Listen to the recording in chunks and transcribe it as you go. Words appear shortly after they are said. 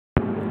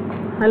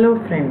Hello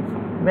friends,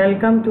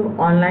 welcome to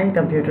online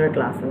computer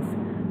classes.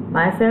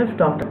 Myself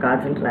Dr.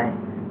 Kajal Rai,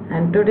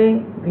 and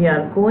today we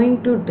are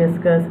going to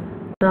discuss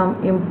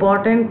some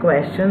important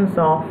questions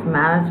of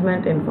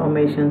management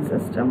information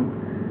system.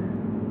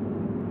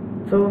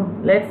 So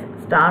let's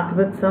start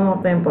with some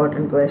of the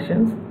important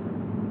questions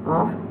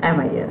of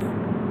MIS.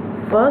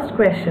 First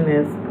question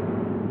is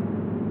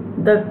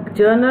the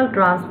journal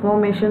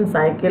transformation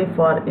cycle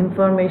for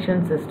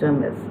information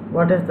system is.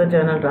 What is the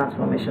journal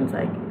transformation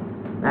cycle?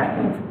 That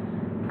means,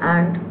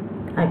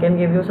 and I can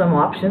give you some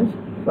options.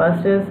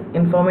 First is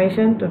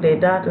information to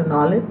data to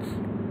knowledge,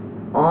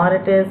 or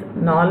it is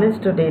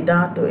knowledge to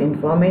data to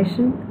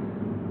information,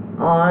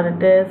 or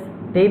it is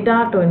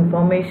data to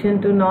information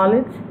to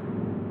knowledge,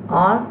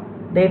 or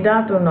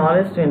data to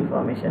knowledge to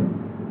information.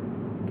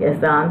 Guess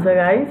the answer,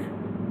 guys.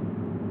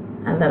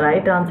 And the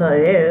right answer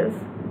is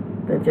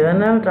the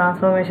journal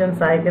transformation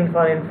cycle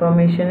for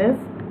information is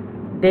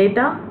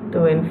data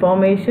to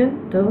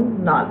information to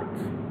knowledge.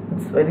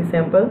 It's very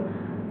simple.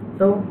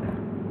 So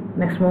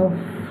next move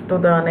to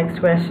the next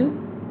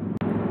question.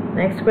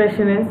 Next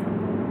question is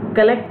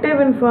collective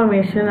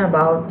information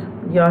about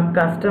your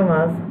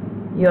customers,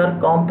 your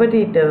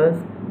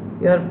competitors,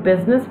 your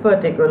business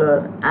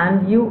particular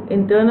and you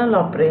internal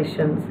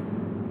operations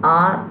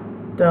are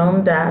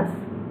termed as.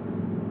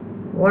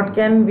 What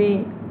can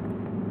we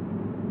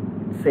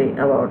say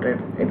about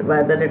it?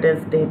 Whether it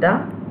is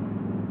data,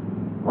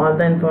 all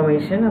the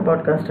information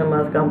about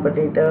customers,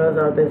 competitors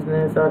or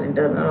business or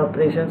internal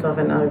operations of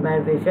an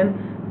organization,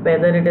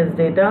 whether it is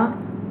data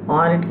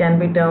or it can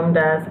be termed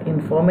as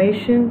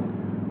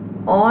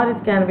information or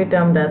it can be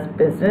termed as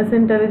business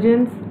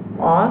intelligence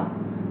or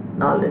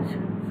knowledge.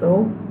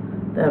 So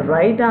the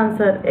right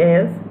answer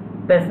is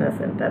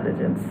business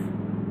intelligence.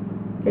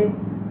 Okay,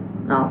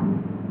 now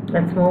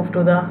let's move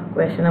to the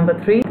question number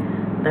 3.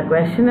 The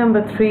question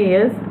number 3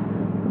 is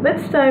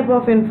which type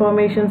of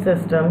information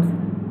systems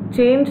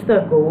change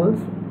the goals,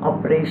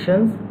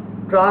 operations,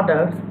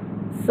 products,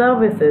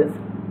 services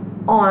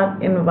or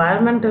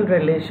environmental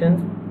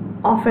relations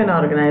of an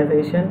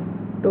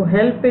organization to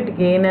help it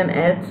gain an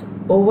edge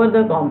over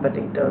the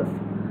competitors?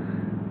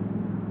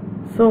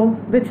 So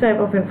which type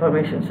of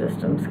information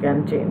systems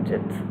can change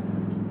it?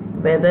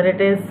 Whether it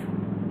is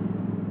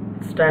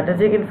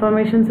strategic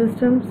information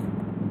systems,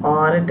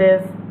 or it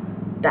is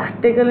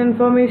tactical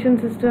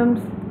information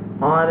systems,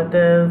 or it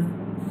is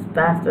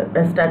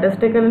a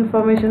statistical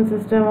information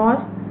system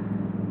or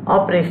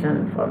operational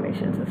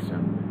information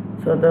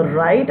system. So the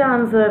right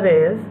answer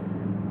is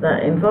the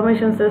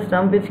information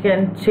system which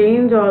can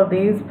change all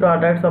these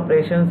products,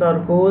 operations or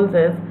goals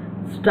is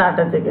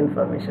strategic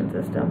information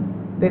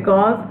system,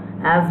 because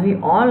as we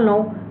all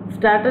know,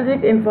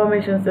 strategic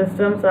information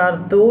systems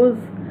are those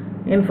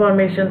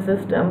information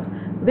systems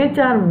which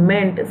are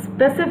meant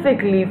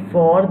specifically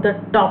for the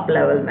top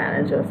level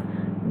managers.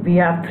 We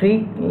have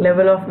 3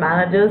 level of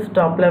managers: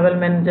 top level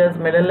managers,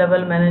 middle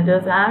level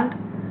managers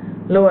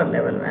and lower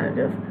level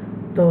managers.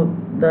 So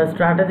the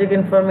strategic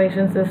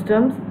information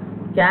systems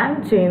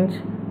can change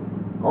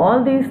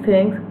all these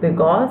things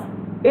because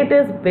it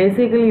is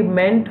basically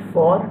meant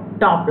for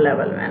top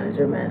level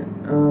managers,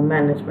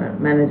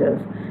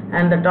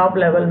 and the top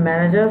level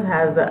managers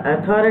has the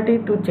authority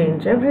to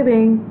change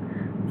everything.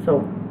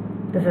 So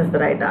this is the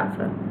right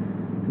answer.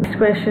 Next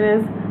question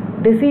is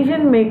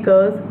decision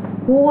makers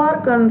who are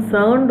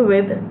concerned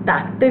with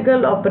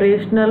tactical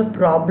operational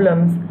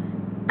problems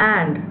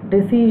and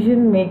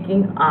decision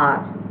making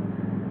are.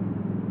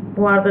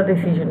 Who are the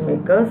decision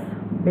makers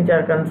which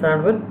are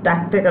concerned with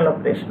tactical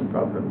operational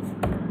problems?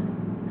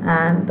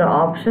 And the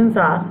options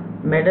are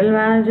middle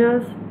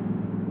managers,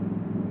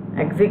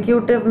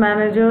 executive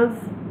managers,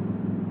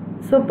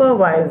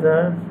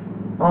 supervisors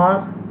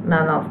or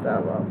none of the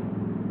above.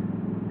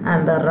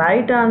 And the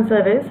right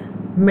answer is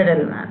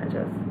middle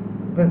managers,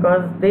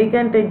 because they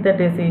can take the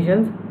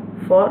decisions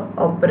for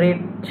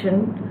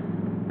operation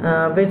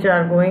which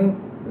are going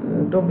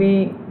to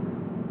be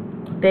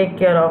taken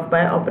care of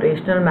by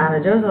operational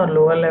managers or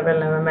lower level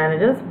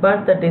managers,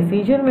 but the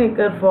decision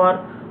maker for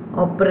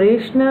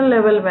operational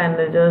level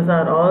managers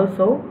are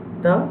also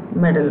the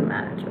middle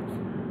managers.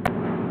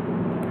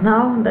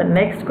 Now the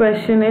next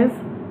question is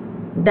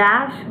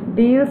dash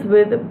deals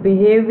with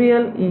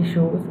behavioral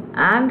issues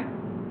and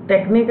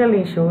technical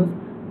issues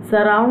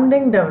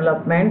surrounding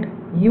development,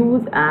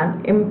 use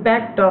and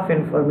impact of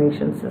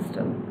information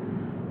system.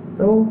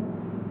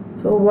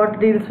 So what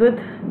deals with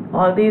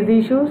all these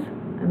issues?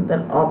 And the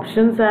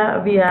options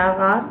we have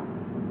are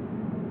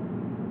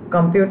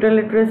computer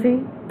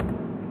literacy,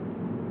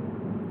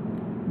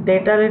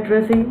 data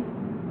literacy,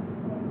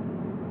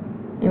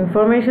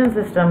 information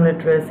system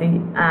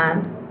literacy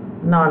and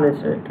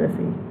knowledge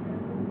literacy.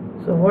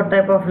 So what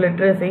type of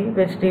literacy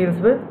which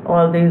deals with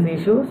all these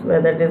issues,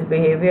 whether it is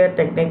behavior,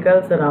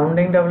 technical,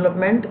 surrounding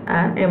development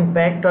and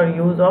impact or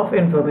use of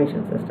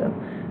information system?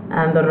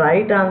 And the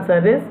right answer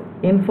is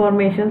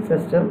information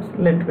systems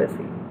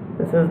literacy.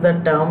 This is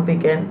the term we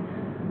can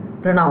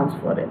pronounce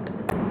for it.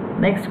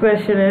 Next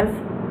question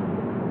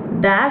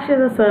is dash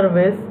is a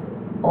service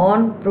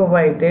on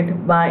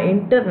provided by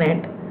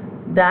internet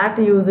that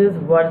uses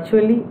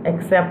virtually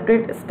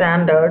accepted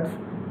standards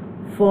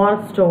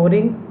for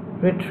storing,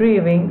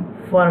 retrieving,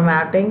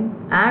 formatting,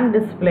 and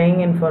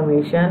displaying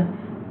information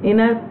in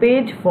a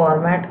page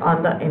format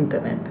on the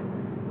internet.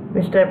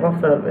 Which type of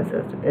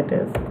services it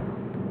is?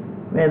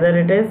 Whether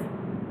it is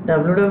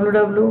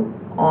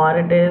www, or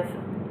it is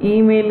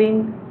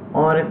emailing,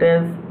 or it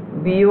is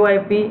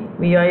VoIP.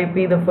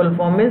 VoIP, the full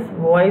form is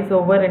Voice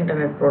over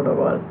Internet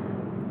Protocol,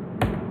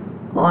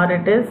 or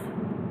it is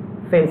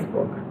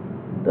Facebook.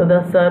 So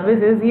the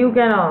service is, you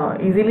can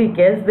easily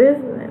guess this,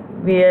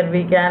 where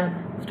we can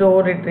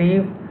store,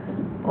 retrieve,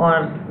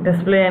 or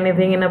display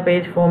anything in a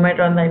page format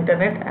on the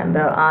internet, and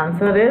the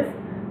answer is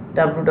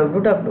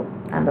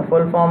www, and the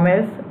full form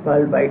is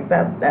World Wide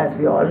Web, as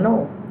we all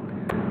know.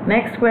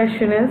 Next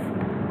question is,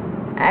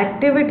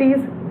 activities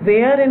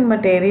wherein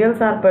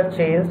materials are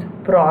purchased,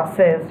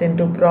 processed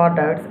into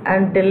products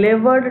and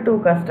delivered to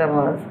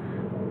customers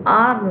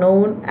are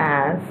known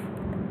as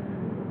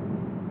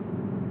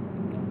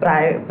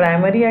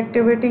primary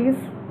activities,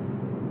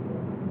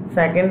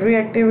 secondary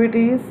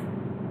activities,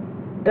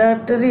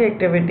 tertiary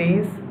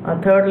activities,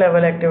 or third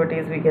level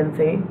activities we can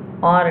say,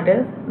 or it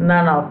is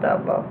none of the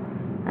above.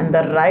 And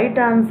the right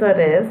answer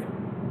is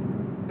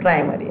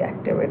primary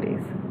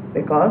activities,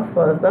 because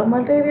first the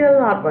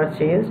materials are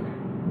purchased,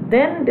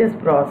 then it is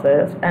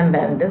processed, and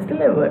then it is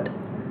delivered.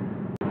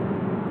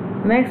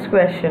 Next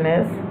question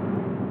is,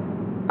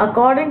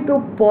 according to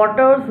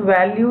Porter's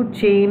value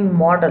chain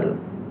model,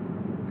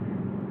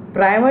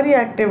 primary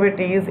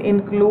activities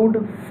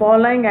include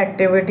following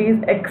activities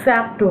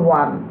except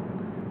one.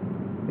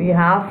 We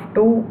have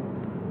to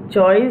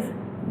choose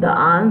the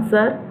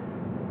answer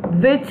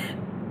which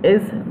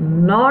is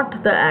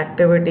not the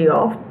activity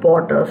of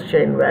Porter's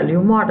chain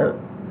value model.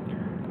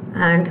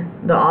 And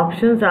the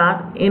options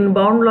are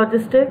inbound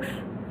logistics,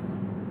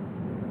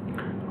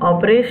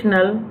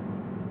 operational,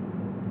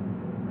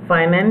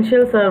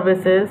 financial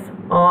services,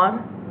 or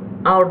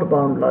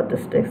outbound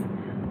logistics.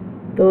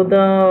 So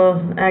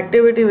the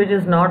activity which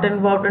is not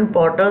involved in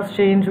Porter's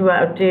chain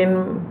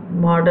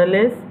model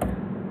is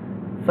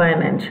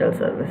financial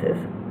services.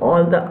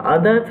 All the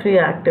other three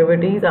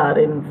activities are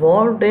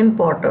involved in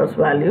Porter's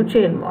value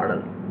chain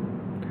model.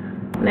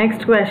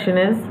 Next question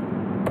is,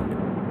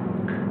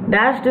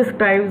 dash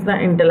describes the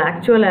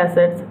intellectual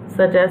assets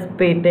such as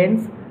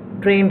patents,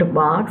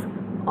 trademarks,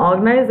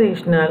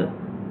 organizational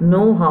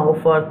know-how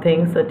for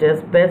things such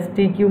as best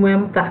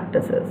TQM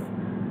practices.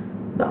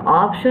 The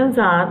options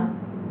are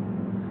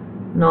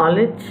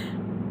knowledge,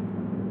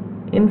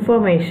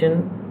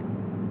 information,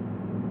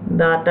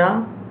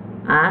 data,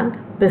 and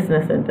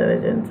business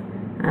intelligence.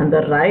 And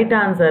the right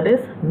answer is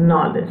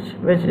knowledge,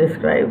 which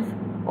describes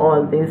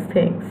all these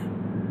things.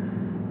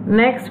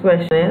 Next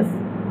question is,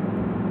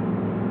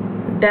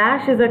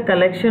 dash is a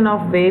collection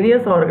of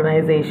various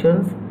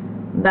organizations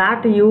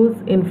that use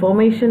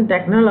information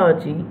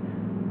technology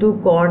to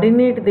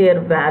coordinate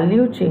their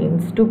value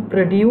chains to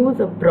produce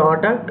a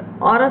product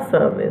or a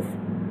service.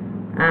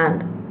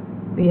 And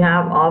we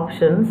have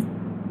options.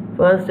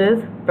 First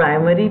is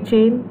primary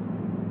chain,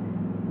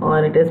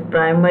 or it is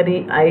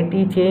primary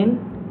IT chain,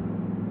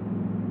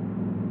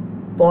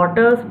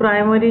 Porter's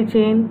primary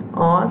chain,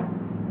 or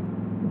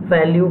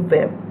value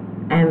web.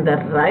 And the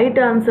right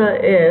answer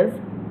is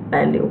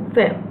value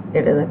web.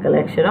 It is a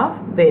collection of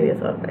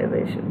various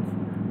organizations.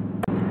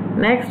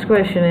 Next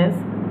question is,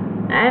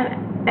 an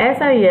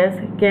SIS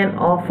can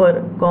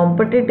offer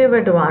competitive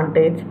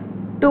advantage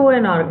to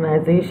an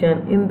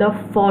organization in the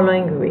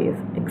following ways,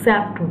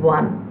 except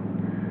one.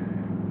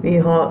 We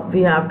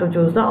have to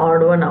choose the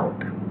odd one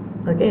out.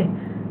 Okay,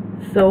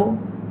 so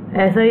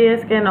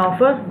SIS can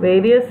offer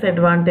various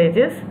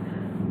advantages,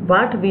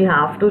 but we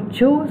have to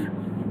choose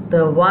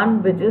the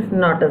one which is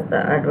not as the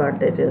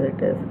advantages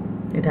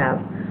it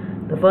have.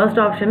 The first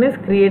option is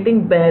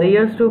creating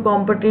barriers to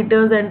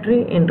competitors'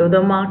 entry into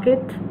the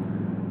market,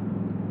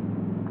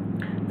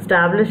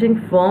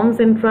 establishing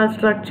firms'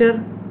 infrastructure,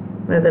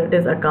 whether it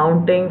is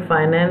accounting,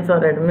 finance,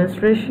 or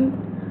administration.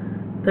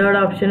 Third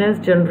option is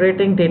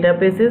generating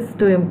databases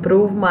to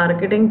improve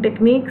marketing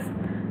techniques.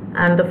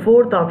 And the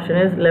fourth option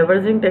is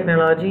leveraging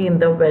technology in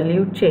the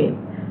value chain.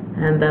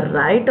 And the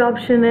right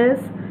option is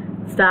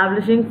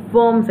establishing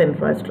firms'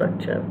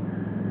 infrastructure.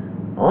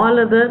 All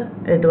other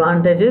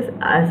advantages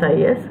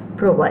SIS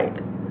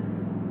provide.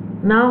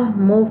 Now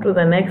move to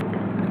the next.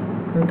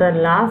 The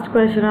last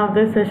question of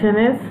this session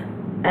is,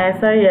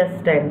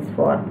 SIS stands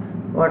for.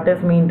 What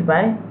is meant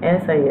by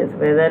SIS?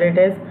 Whether it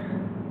is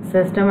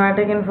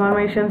systematic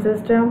information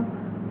system,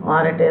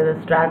 or it is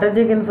a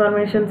strategic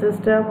information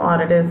system,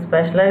 or it is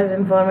specialized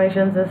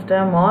information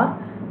system, or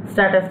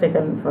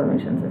statistical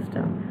information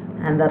system.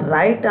 And the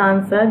right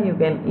answer, you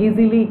can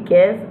easily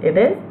guess, it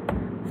is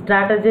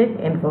strategic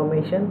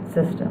information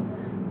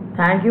system.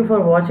 Thank you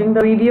for watching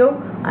the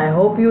video. I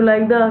hope you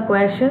like the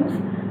questions,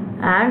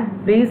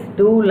 and please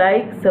do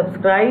like,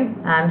 subscribe,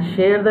 and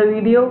share the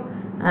video.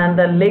 And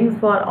the links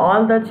for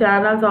all the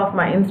channels of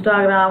my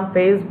Instagram,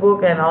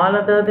 Facebook, and all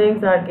other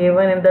things are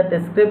given in the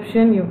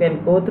description. You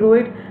can go through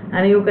it,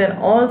 and you can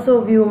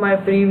also view my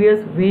previous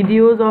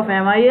videos of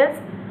MIS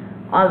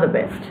All the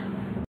best.